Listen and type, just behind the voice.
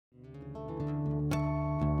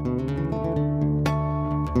Hi,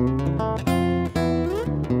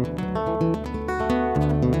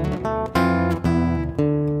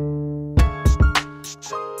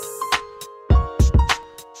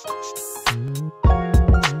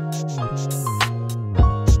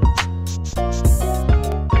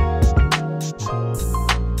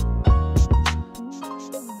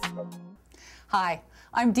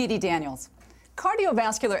 I'm DeDe Daniels.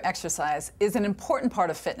 Cardiovascular exercise is an important part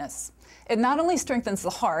of fitness. It not only strengthens the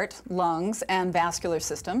heart, lungs, and vascular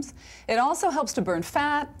systems, it also helps to burn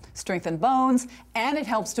fat, strengthen bones, and it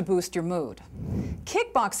helps to boost your mood.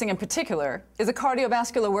 Kickboxing in particular is a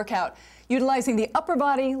cardiovascular workout utilizing the upper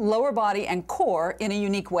body, lower body, and core in a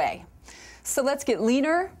unique way. So let's get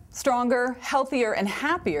leaner, stronger, healthier, and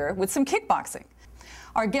happier with some kickboxing.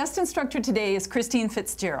 Our guest instructor today is Christine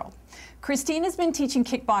Fitzgerald. Christine has been teaching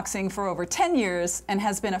kickboxing for over 10 years and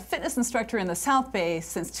has been a fitness instructor in the South Bay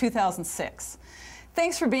since 2006.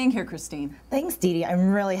 Thanks for being here, Christine. Thanks, DeDe.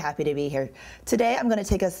 I'm really happy to be here. Today, I'm going to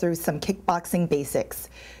take us through some kickboxing basics.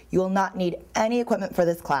 You will not need any equipment for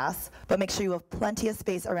this class, but make sure you have plenty of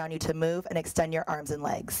space around you to move and extend your arms and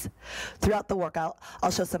legs. Throughout the workout,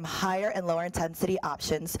 I'll show some higher and lower intensity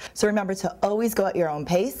options, so remember to always go at your own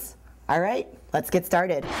pace. All right, let's get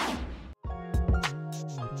started.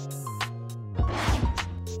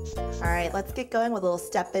 All right, let's get going with a little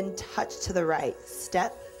step in, touch to the right.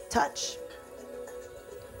 Step, touch.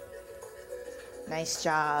 Nice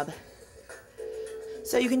job.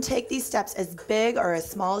 So you can take these steps as big or as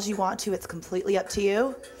small as you want to. It's completely up to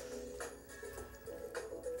you.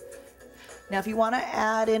 Now, if you want to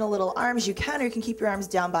add in a little arms, you can, or you can keep your arms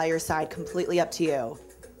down by your side. Completely up to you.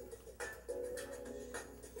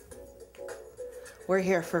 We're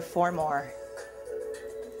here for 4 more.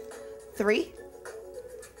 3,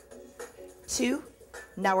 2,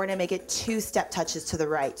 now we're gonna make it 2 step touches to the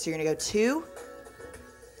right. So you're gonna go 2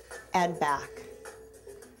 and back.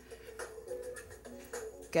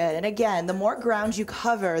 Good, and again, the more ground you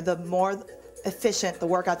cover, the more efficient the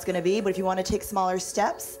workout's gonna be, but if you wanna take smaller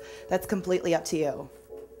steps, that's completely up to you.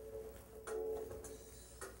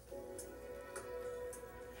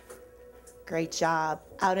 Great job,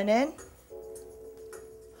 out and in.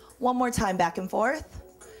 One more time, back and forth.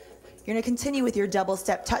 You're gonna continue with your double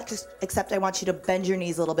step touch, except I want you to bend your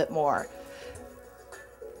knees a little bit more.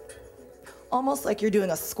 Almost like you're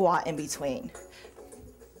doing a squat in between.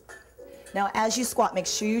 Now, as you squat, make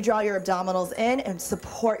sure you draw your abdominals in and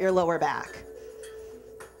support your lower back.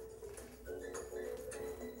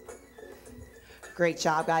 Great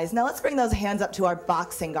job, guys. Now let's bring those hands up to our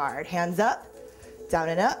boxing guard. Hands up, down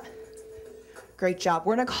and up. Great job.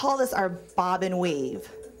 We're gonna call this our bob and weave.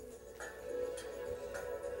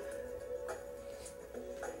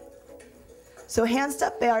 So hands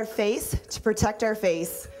up by our face to protect our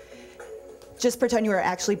face. Just pretend you are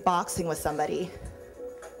actually boxing with somebody.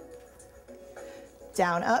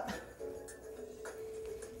 Down, up.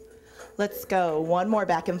 Let's go. One more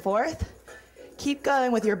back and forth. Keep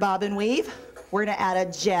going with your bob and weave. We're gonna add a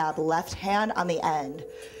jab, left hand on the end.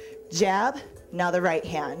 Jab, now the right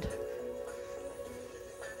hand.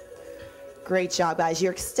 Great job, guys.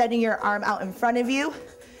 You're extending your arm out in front of you,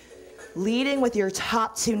 leading with your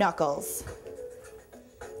top 2 knuckles.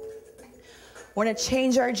 We're gonna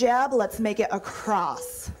change our jab. Let's make it a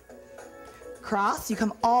cross. Cross, you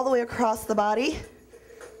come all the way across the body.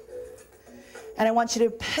 And I want you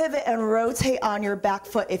to pivot and rotate on your back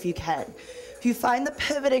foot if you can. If you find the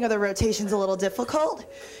pivoting or the rotations a little difficult,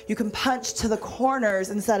 you can punch to the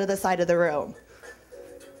corners instead of the side of the room.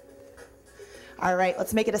 All right,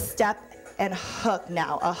 let's make it a step and hook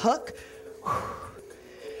now. A hook.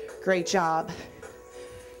 Great job.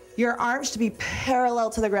 Your arms should be parallel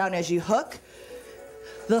to the ground as you hook.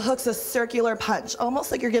 The hook's a circular punch,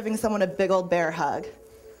 almost like you're giving someone a big old bear hug.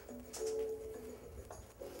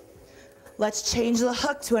 Let's change the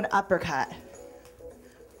hook to an uppercut.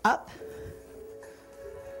 Up.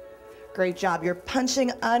 Great job. You're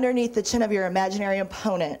punching underneath the chin of your imaginary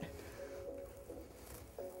opponent.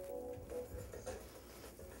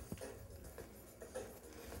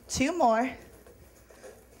 Two more.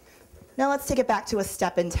 Now let's take it back to a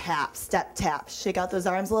step and tap. Step, tap. Shake out those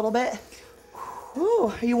arms a little bit.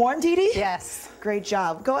 Ooh, are you warm, DeDe? Yes. Great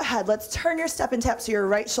job. Go ahead. Let's turn your step and tap so your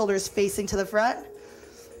right shoulder is facing to the front.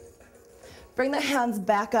 Bring the hands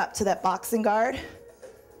back up to that boxing guard.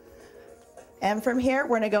 And from here,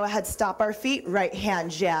 we're gonna go ahead, stop our feet, right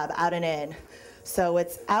hand jab, out and in. So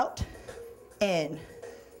it's out, and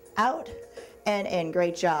in.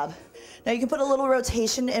 Great job. Now you can put a little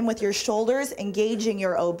rotation in with your shoulders, engaging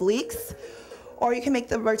your obliques, or you can make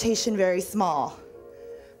the rotation very small.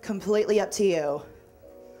 Completely up to you.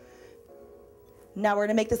 Now we're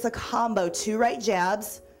gonna make this a combo, 2 right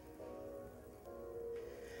jabs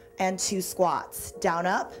and 2 squats. Down,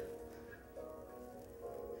 up.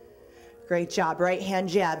 Great job. Right hand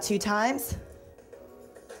jab 2 times.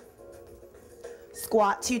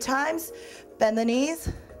 Squat 2 times. Bend the knees.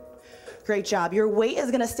 Great job. Your weight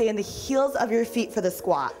is gonna stay in the heels of your feet for the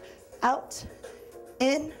squat. Out,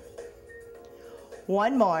 in.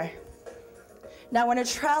 One more. Now we're gonna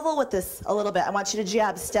travel with this a little bit. I want you to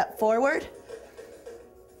jab, step forward.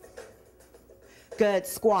 Good.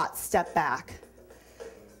 Squat, step back.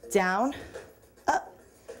 Down, up.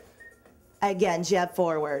 Again, jab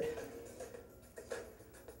forward.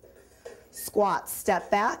 Squat,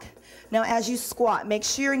 step back. Now as you squat, make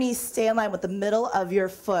sure your knees stay in line with the middle of your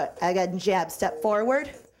foot. Again, jab, step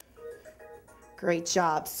forward. Great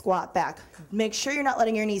job. Squat back. Make sure you're not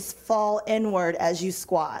letting your knees fall inward as you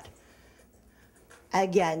squat.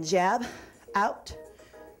 Again, jab, out,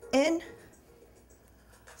 in,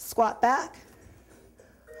 squat back.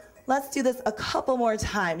 Let's do this a couple more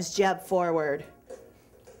times. Jab forward.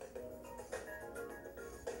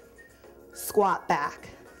 Squat back.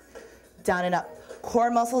 Down and up.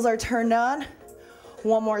 Core muscles are turned on.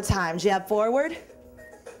 One more time. Jab forward.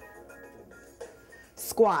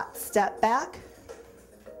 Squat. Step back.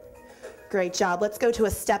 Great job. Let's go to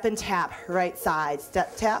a step and tap. Right side.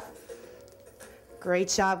 Step, tap. Great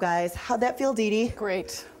job, guys. How'd that feel, DeDe?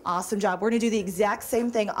 Great. Awesome job. We're gonna do the exact same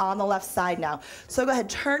thing on the left side now. So go ahead,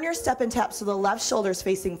 turn your step and tap so the left shoulder's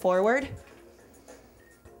facing forward.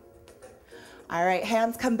 All right,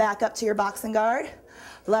 hands come back up to your boxing guard.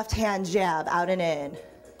 Left hand jab, out and in.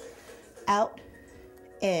 Out,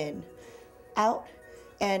 in, out,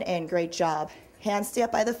 and in. Great job. Hands stay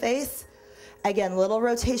up by the face. Again, little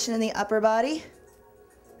rotation in the upper body.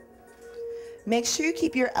 Make sure you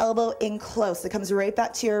keep your elbow in close. It comes right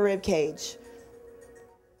back to your rib cage.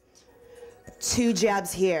 2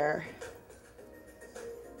 jabs here.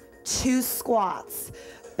 2 squats.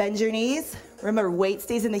 Bend your knees. Remember, weight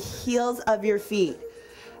stays in the heels of your feet.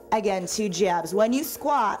 Again, 2 jabs. When you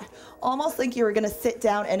squat, almost think you were gonna sit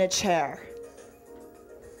down in a chair.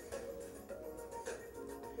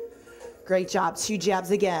 Great job. 2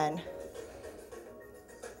 jabs again.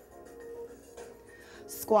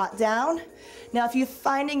 Squat down. Now, if you're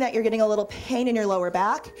finding that you're getting a little pain in your lower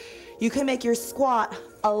back, you can make your squat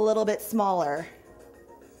a little bit smaller.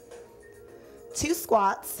 2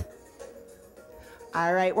 squats.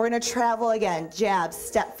 All right, we're gonna travel again. Jab,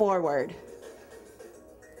 step forward.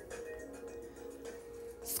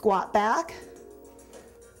 Squat back,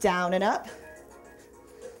 down and up.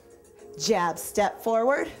 Jab, step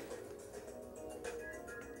forward.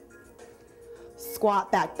 Squat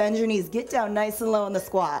back, bend your knees, get down nice and low in the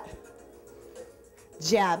squat.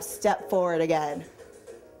 Jab, step forward again.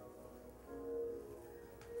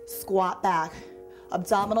 Squat back.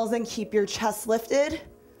 Abdominals in, keep your chest lifted.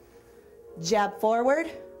 Jab forward.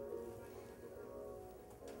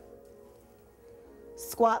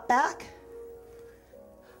 Squat back.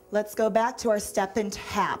 Let's go back to our step and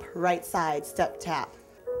tap. Right side, step tap.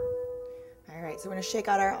 All right, so we're gonna shake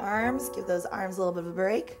out our arms, give those arms a little bit of a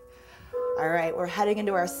break. All right, we're heading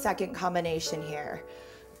into our second combination here.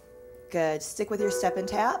 Good, stick with your step and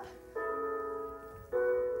tap.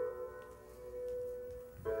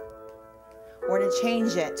 We're gonna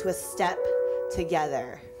change it to a step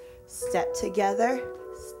together. Step together,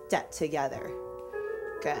 step together.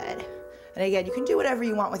 Good. And again, you can do whatever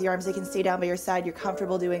you want with your arms. They can stay down by your side. You're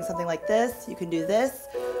comfortable doing something like this. You can do this,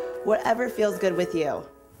 whatever feels good with you.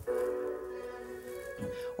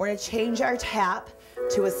 We're gonna change our tap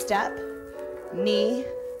to a step, knee,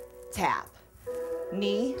 tap,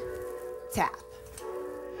 knee, tap.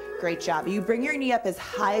 Great job. You bring your knee up as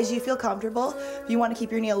high as you feel comfortable. If you want to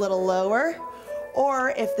keep your knee a little lower,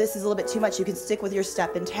 or if this is a little bit too much, you can stick with your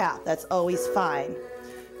step and tap. That's always fine.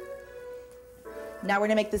 Now we're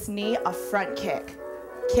gonna make this knee a front kick.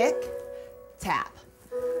 Kick, tap.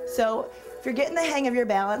 So if you're getting the hang of your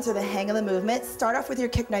balance or the hang of the movement, start off with your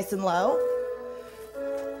kick nice and low.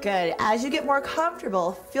 Good. As you get more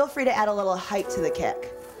comfortable, feel free to add a little height to the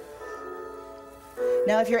kick.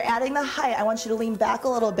 Now if you're adding the height, I want you to lean back a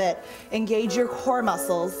little bit, engage your core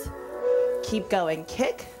muscles. Keep going.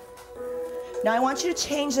 Kick. Now I want you to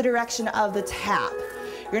change the direction of the tap.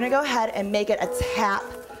 You're gonna go ahead and make it a tap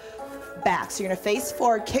back. So you're gonna face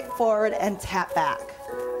forward, kick forward, and tap back.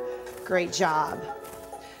 Great job.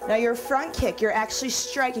 Now your front kick, you're actually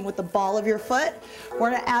striking with the ball of your foot.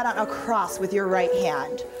 We're gonna add on a cross with your right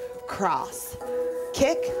hand. Cross,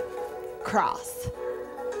 kick, cross.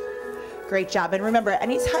 Great job. And remember,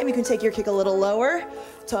 anytime you can take your kick a little lower,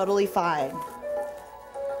 totally fine.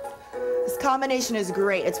 This combination is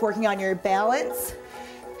great. It's working on your balance,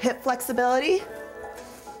 hip flexibility.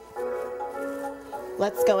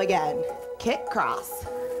 Let's go again. Kick, cross.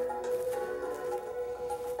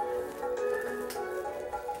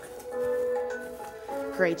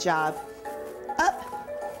 Great job. Up.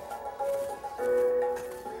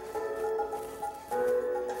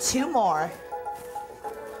 2 more.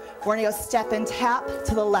 We're gonna go step and tap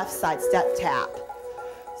to the left side. Step, tap.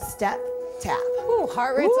 Step, tap. Ooh,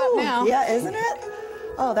 heart rate's up now. Yeah, isn't it?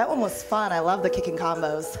 Oh, that one was fun. I love the kicking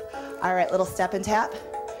combos. All right, little step and tap.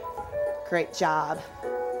 Great job.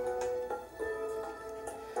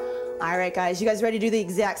 All right, guys, you guys ready to do the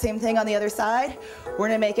exact same thing on the other side? We're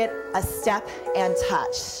gonna make it a step and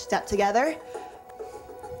touch. Step together.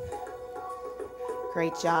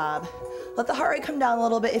 Great job. Let the heart rate come down a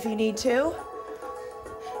little bit if you need to.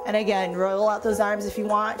 And again, roll out those arms if you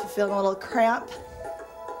want, if you're feeling a little cramp.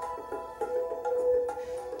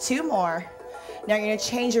 2 more. Now you're gonna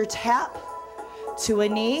change your tap to a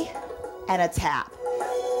knee and a tap.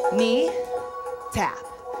 Knee, tap.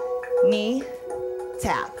 Knee,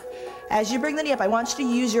 tap. As you bring the knee up, I want you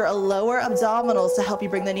to use your lower abdominals to help you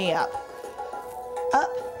bring the knee up.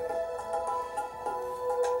 Up.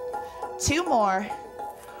 2 more.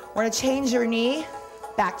 We're gonna change your knee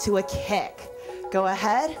back to a kick. Go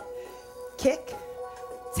ahead, kick,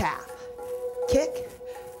 tap, kick,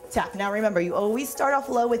 tap. Now remember, you always start off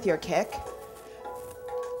low with your kick.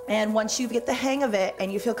 And once you get the hang of it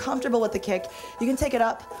and you feel comfortable with the kick, you can take it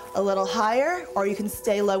up a little higher or you can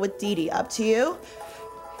stay low with DeDe, up to you.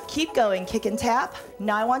 Keep going, kick and tap.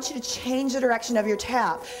 Now I want you to change the direction of your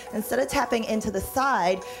tap. Instead of tapping into the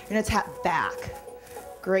side, you're gonna tap back.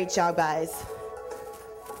 Great job, guys.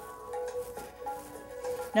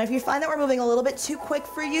 Now, if you find that we're moving a little bit too quick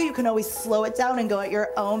for you, you can always slow it down and go at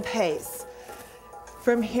your own pace.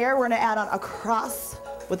 From here, we're gonna add on a cross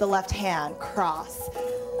with the left hand. Cross,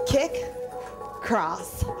 kick,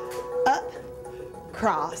 cross, up,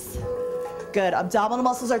 cross. Good, abdominal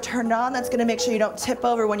muscles are turned on. That's gonna make sure you don't tip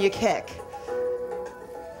over when you kick.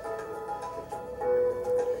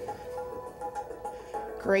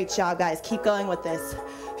 Great job, guys. Keep going with this.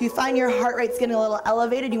 If you find your heart rate's getting a little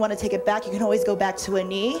elevated, you want to take it back, you can always go back to a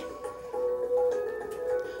knee.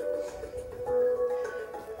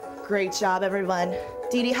 Great job, everyone.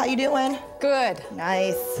 DeDe, how you doing? Good.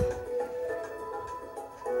 Nice.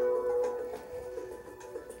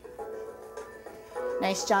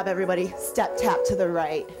 Nice job, everybody. Step, tap to the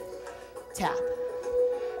right. Tap.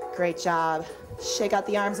 Great job. Shake out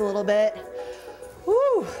the arms a little bit.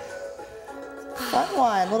 Woo. Fun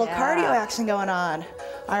one. Little cardio action going on.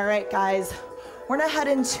 All right, guys. We're gonna head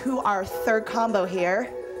into our third combo here.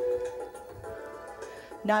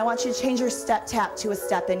 Now I want you to change your step tap to a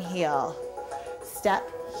step and heel. Step,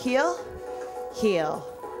 heel, heel.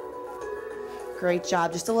 Great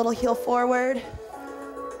job. Just a little heel forward.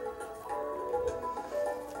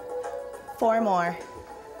 4 more.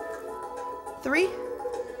 3,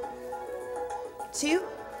 2.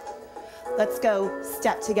 Let's go.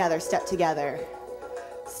 Step together, step together.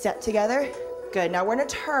 Step together. Good. Now we're gonna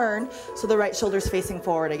turn so the right shoulder's facing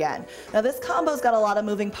forward again. Now this combo's got a lot of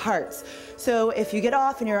moving parts. So if you get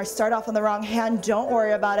off and you start off on the wrong hand, don't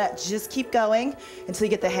worry about it. Just keep going until you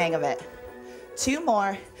get the hang of it. 2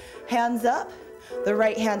 more. Hands up. The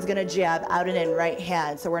right hand's gonna jab out and in, right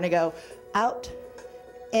hand. So we're gonna go out,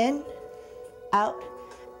 in,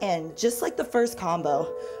 just like the first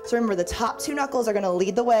combo. So remember, the top 2 knuckles are gonna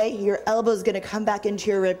lead the way. Your elbow's gonna come back into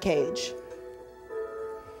your rib cage.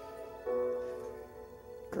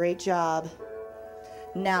 Great job.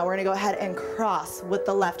 Now we're gonna go ahead and cross with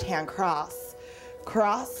the left hand. Cross,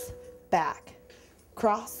 cross, back,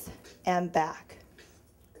 cross, and back.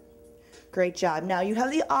 Great job. Now you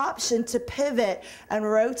have the option to pivot and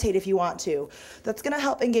rotate if you want to. That's gonna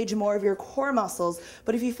help engage more of your core muscles,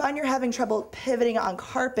 but if you find you're having trouble pivoting on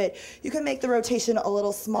carpet, you can make the rotation a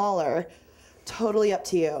little smaller. Totally up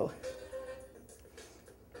to you.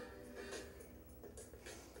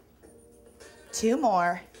 2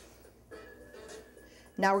 more.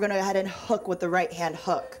 Now we're gonna go ahead and hook with the right hand.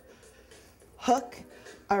 Hook, hook,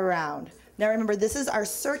 around. Now remember, this is our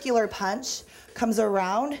circular punch. Comes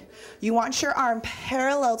around. You want your arm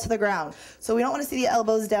parallel to the ground. So we don't want to see the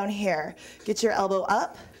elbows down here. Get your elbow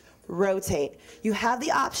up, rotate. You have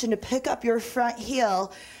the option to pick up your front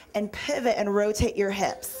heel and pivot and rotate your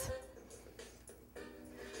hips.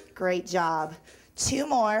 Great job. 2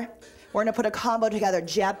 more. We're gonna put a combo together,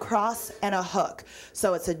 jab, cross, and a hook.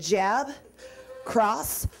 So it's a jab,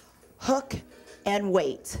 cross, hook, and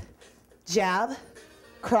wait. Jab,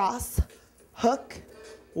 cross, hook,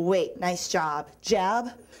 wait. Nice job. Jab,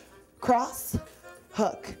 cross,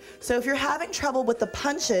 hook. So if you're having trouble with the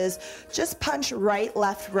punches, just punch right,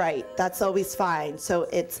 left, right. That's always fine. So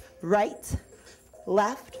it's right,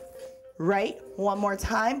 left, right. One more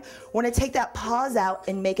time. We're gonna take that pause out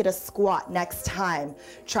and make it a squat next time.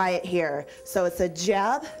 Try it here. So it's a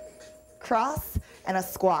jab, cross, and a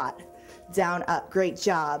squat. Down, up. Great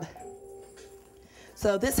job.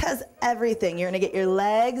 So this has everything. You're gonna get your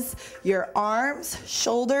legs, your arms,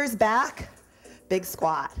 shoulders, back, big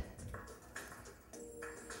squat.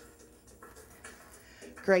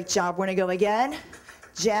 Great job. We're gonna go again.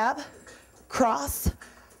 Jab, cross,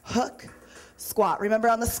 hook, squat. Remember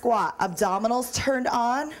on the squat, abdominals turned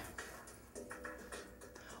on.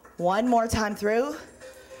 One more time through.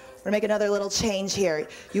 We're gonna make another little change here.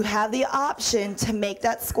 You have the option to make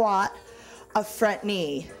that squat a front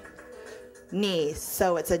knee. Knee.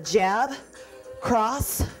 So it's a jab,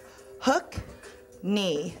 cross, hook,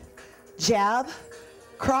 knee. Jab,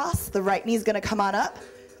 cross. The right knee is gonna come on up.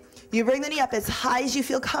 You bring the knee up as high as you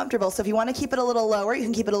feel comfortable. So if you want to keep it a little lower, you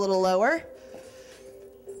can keep it a little lower.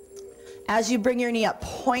 As you bring your knee up,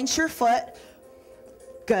 point your foot.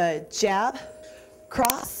 Good. Jab,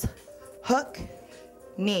 cross, hook,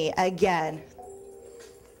 knee. Again.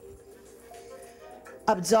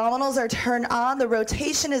 Abdominals are turned on. The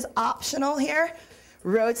rotation is optional here.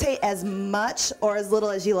 Rotate as much or as little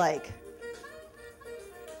as you like.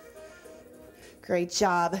 Great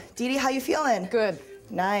job. DeDe, how you feeling? Good.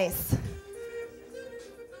 Nice.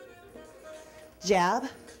 Jab,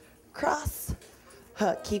 cross,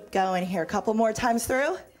 hook. Keep going here. A couple more times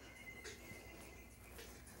through.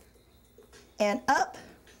 And up.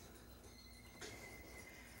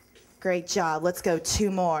 Great job. Let's go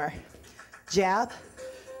 2 more. Jab,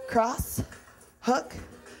 cross, hook,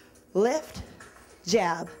 lift,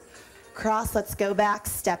 jab, cross. Let's go back.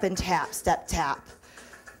 Step and tap. Step, tap,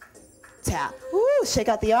 tap. Woo, shake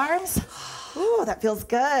out the arms. Ooh, that feels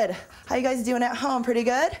good. How you guys doing at home? Pretty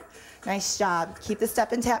good? Nice job. Keep the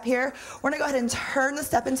step and tap here. We're gonna go ahead and turn the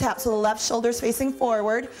step and tap so the left shoulder's facing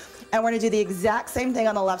forward, and we're gonna do the exact same thing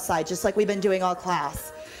on the left side, just like we've been doing all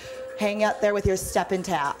class. Hang out there with your step and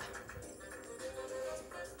tap.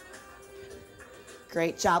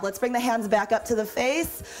 Great job. Let's bring the hands back up to the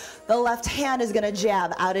face. The left hand is gonna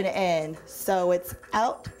jab out and in. So it's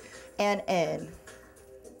out and in.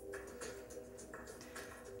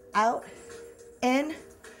 Out, in.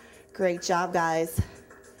 Great job, guys.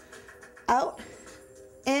 Out,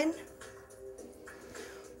 in.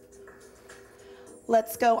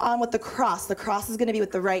 Let's go on with the cross. The cross is gonna be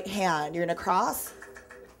with the right hand. You're gonna cross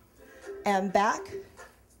and back,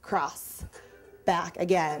 cross, back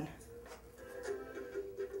again.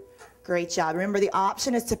 Great job. Remember, the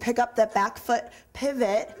option is to pick up that back foot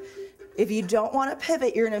pivot. If you don't want to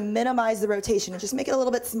pivot, you're going to minimize the rotation and just make it a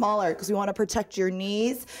little bit smaller because we want to protect your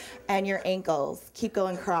knees and your ankles. Keep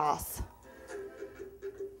going cross.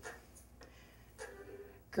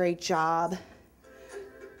 Great job.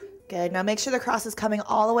 Good. Now make sure the cross is coming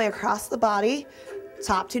all the way across the body.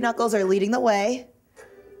 Top 2 knuckles are leading the way.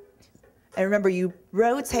 And remember, you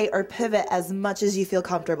rotate or pivot as much as you feel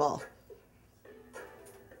comfortable.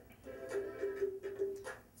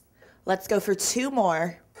 Let's go for 2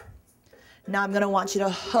 more. Now I'm gonna want you to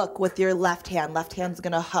hook with your left hand. Left hand's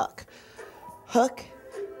gonna hook. Hook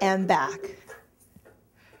and back.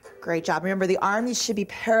 Great job. Remember, the arms should be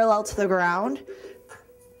parallel to the ground.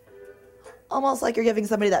 Almost like you're giving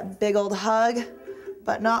somebody that big old hug,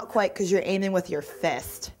 but not quite because you're aiming with your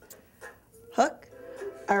fist. Hook,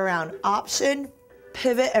 around, option,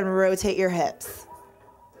 pivot, and rotate your hips.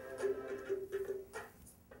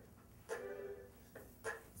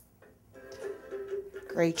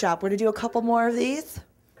 Great job. We're gonna do a couple more of these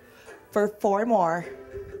for 4 more.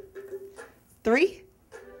 3,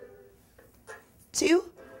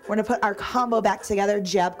 2, we're gonna put our combo back together,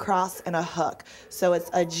 jab, cross, and a hook. So it's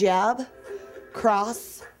a jab,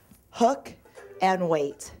 cross, hook, and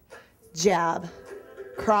wait. Jab,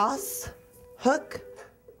 cross, hook,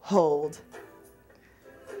 hold.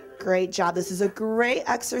 Great job. This is a great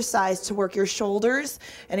exercise to work your shoulders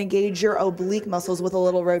and engage your oblique muscles with a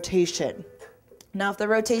little rotation. Now, if the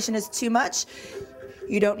rotation is too much,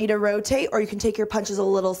 you don't need to rotate, or you can take your punches a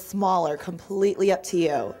little smaller, completely up to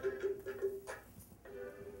you.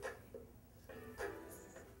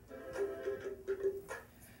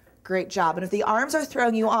 Great job. And if the arms are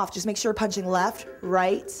throwing you off, just make sure you're punching left,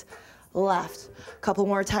 right, left. A couple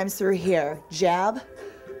more times through here. Jab,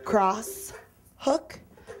 cross, hook,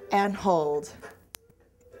 and hold.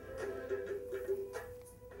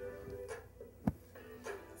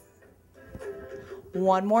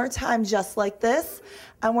 One more time just like this,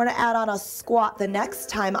 and we're gonna add on a squat the next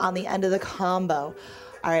time on the end of the combo.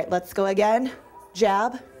 All right, let's go again.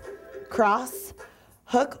 jab, cross,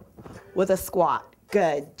 hook with a squat.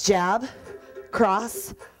 Good. Jab,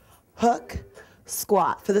 cross, hook,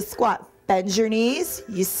 squat. For the squat, bend your knees.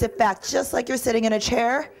 You sit back just like you're sitting in a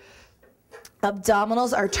chair.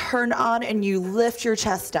 Abdominals are turned on and you lift your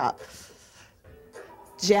chest up.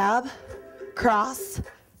 Jab, cross,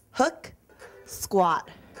 hook, squat.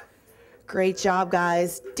 Great job,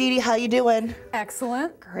 guys. DeDe, how you doing?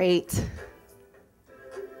 Excellent. Great.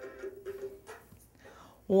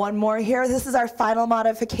 One more here. This is our final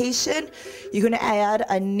modification. You're going to add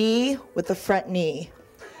a knee with the front knee.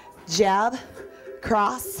 Jab,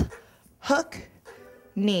 cross, hook,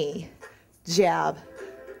 knee. Jab,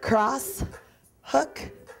 cross, hook,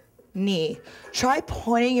 knee. Try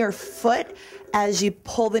pointing your foot as you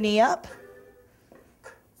pull the knee up.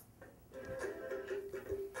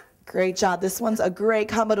 Great job. This one's a great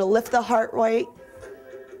combo to lift the heart rate.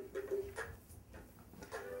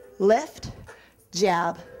 Lift,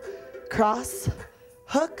 jab, cross,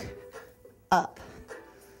 hook, up.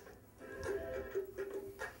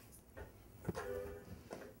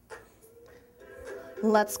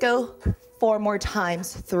 Let's go 4 more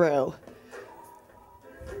times through.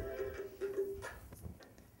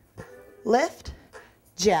 Lift,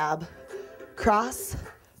 jab, cross,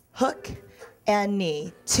 hook, and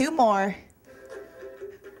knee. 2 more.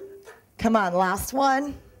 Come on, last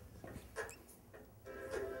one.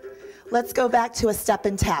 Let's go back to a step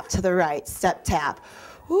and tap to the right. Step, tap.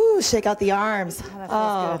 Ooh, shake out the arms. Oh, that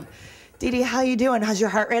feels good. DeDe, how you doing? How's your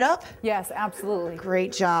heart rate up? Yes, absolutely.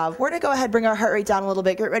 Great job. We're gonna go ahead and bring our heart rate down a little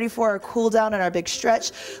bit. Get ready for our cool down and our big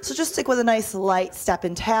stretch. So just stick with a nice light step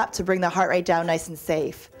and tap to bring the heart rate down nice and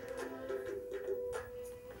safe.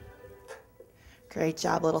 Great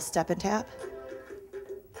job, little step and tap.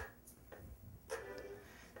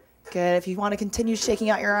 Good, if you want to continue shaking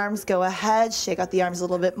out your arms, go ahead, shake out the arms a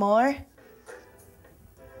little bit more.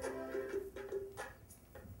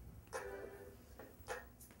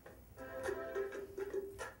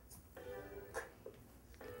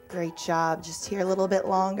 Great job, just here a little bit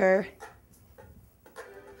longer.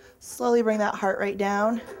 Slowly bring that heart rate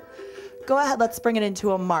down. Go ahead, let's bring it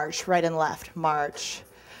into a march, right and left, march.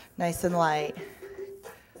 Nice and light.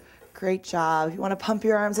 Great job. If you want to pump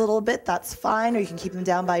your arms a little bit, that's fine, or you can keep them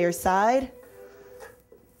down by your side.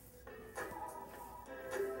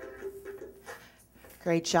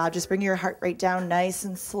 Great job. Just bring your heart rate down nice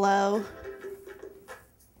and slow.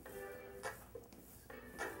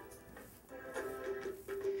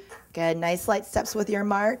 Good. Nice light steps with your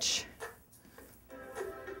march.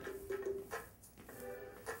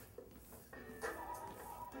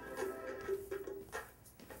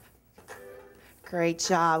 Great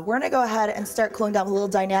job. We're going to go ahead and start cooling down with a little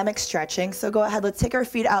dynamic stretching. So go ahead, let's take our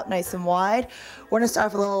feet out nice and wide. We're going to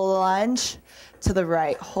start with a little lunge to the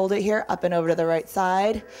right. Hold it here, up and over to the right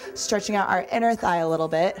side, stretching out our inner thigh a little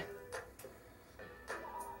bit.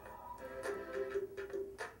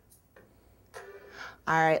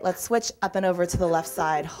 All right, let's switch up and over to the left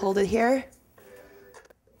side. Hold it here.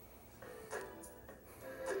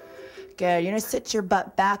 Good. You're going to sit your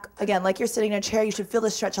butt back. Again, like you're sitting in a chair, you should feel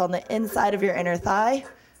the stretch on the inside of your inner thigh.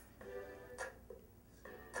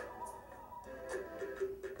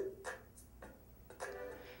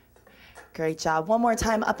 Great job. One more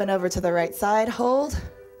time, up and over to the right side. Hold.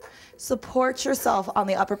 Support yourself on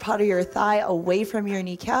the upper part of your thigh away from your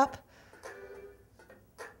kneecap.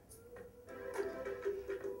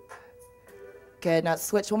 Good. Now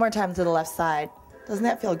switch one more time to the left side. Doesn't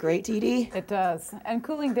that feel great, DeDe? It does. And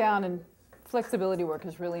cooling down and flexibility work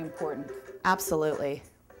is really important. Absolutely.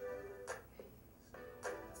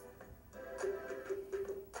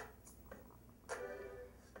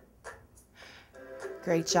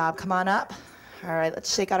 Great job. Come on up. All right,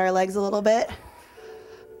 let's shake out our legs a little bit.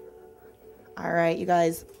 All right, you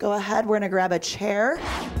guys, go ahead. We're going to grab a chair.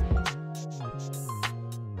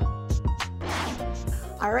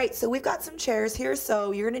 All right, so we've got some chairs here,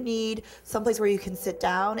 so you're gonna need someplace where you can sit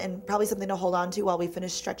down and probably something to hold on to while we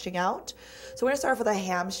finish stretching out. So we're gonna start off with a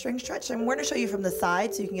hamstring stretch, and we're gonna show you from the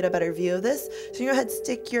side so you can get a better view of this. So you go ahead,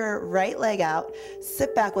 stick your right leg out,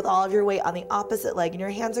 sit back with all of your weight on the opposite leg, and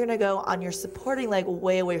your hands are gonna go on your supporting leg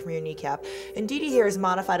way away from your kneecap. And DeDe here is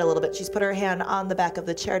modified a little bit. She's put her hand on the back of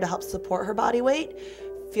the chair to help support her body weight.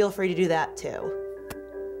 Feel free to do that too.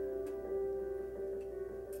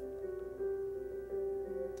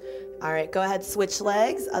 All right, go ahead, switch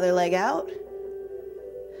legs, other leg out.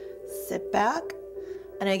 Sit back.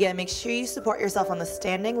 And again, make sure you support yourself on the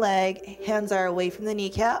standing leg. Hands are away from the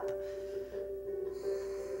kneecap.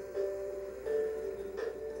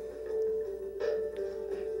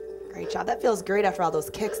 Great job. That feels great after all those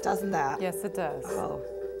kicks, doesn't that? Yes, it does. Oh.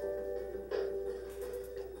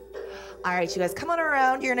 All right, you guys, come on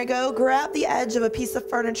around. You're gonna go grab the edge of a piece of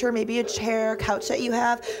furniture, maybe a chair, couch that you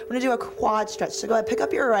have. We're gonna do a quad stretch. So go ahead, pick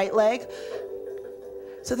up your right leg.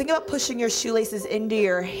 So think about pushing your shoelaces into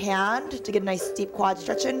your hand to get a nice deep quad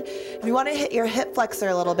stretch in. If you wanna hit your hip flexor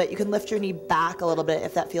a little bit, you can lift your knee back a little bit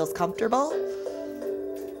if that feels comfortable.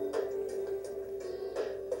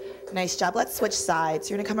 Nice job, let's switch sides.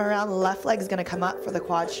 You're gonna come around, the left leg's gonna come up for the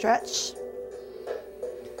quad stretch.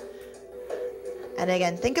 And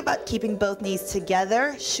again, think about keeping both knees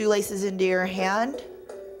together, shoelaces into your hand.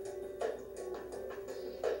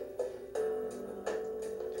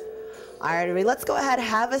 All right, everybody, let's go ahead,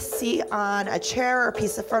 have a seat on a chair or a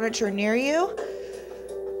piece of furniture near you.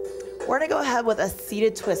 We're gonna go ahead with a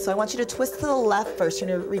seated twist. So I want you to twist to the left first.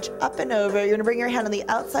 You're gonna reach up and over. You're gonna bring your hand on the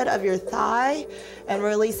outside of your thigh and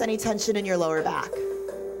release any tension in your lower back.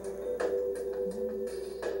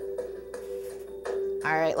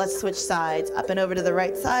 All right, let's switch sides. Up and over to the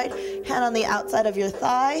right side. Hand on the outside of your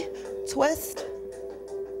thigh. Twist.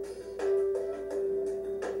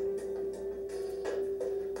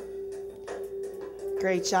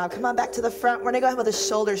 Great job. Come on back to the front. We're gonna go ahead with a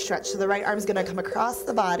shoulder stretch. So the right arm's gonna come across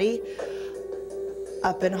the body.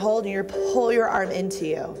 Up and hold, and you're gonna pull your arm into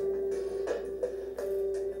you.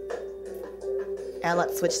 And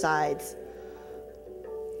let's switch sides.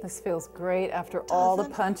 This feels great after all the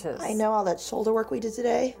punches. I know, all that shoulder work we did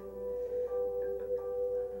today.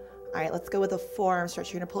 All right, let's go with a forearm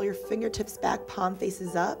stretch. You're gonna pull your fingertips back, palm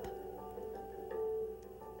faces up.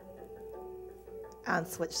 And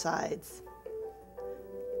switch sides.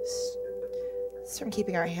 So from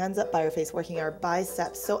keeping our hands up by our face, working our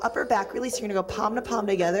biceps. So upper back release, you're gonna go palm to palm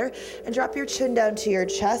together and drop your chin down to your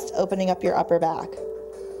chest, opening up your upper back.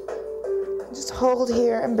 Just hold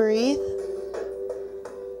here and breathe.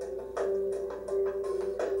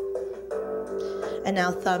 And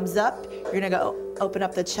now thumbs up, you're gonna go open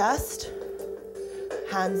up the chest,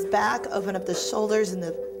 hands back, open up the shoulders and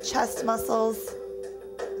the chest muscles.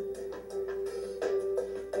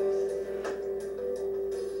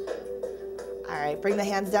 All right, bring the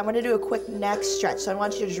hands down. I'm gonna do a quick neck stretch. So I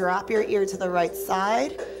want you to drop your ear to the right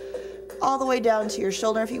side, all the way down to your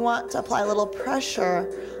shoulder. If you want to apply a little pressure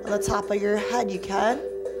on the top of your head, you can.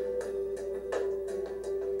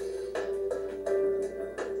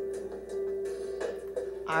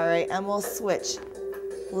 All right, and we'll switch.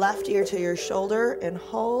 Left ear to your shoulder and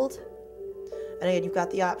hold. And again, you've got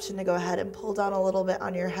the option to go ahead and pull down a little bit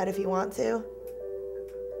on your head if you want to.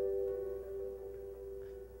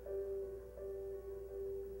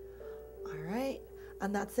 All right,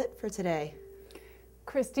 and that's it for today.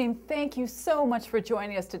 Christine, thank you so much for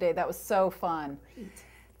joining us today. That was so fun. Great.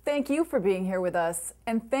 Thank you for being here with us,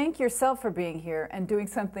 and thank yourself for being here and doing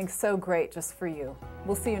something so great just for you.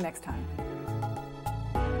 We'll see you next time.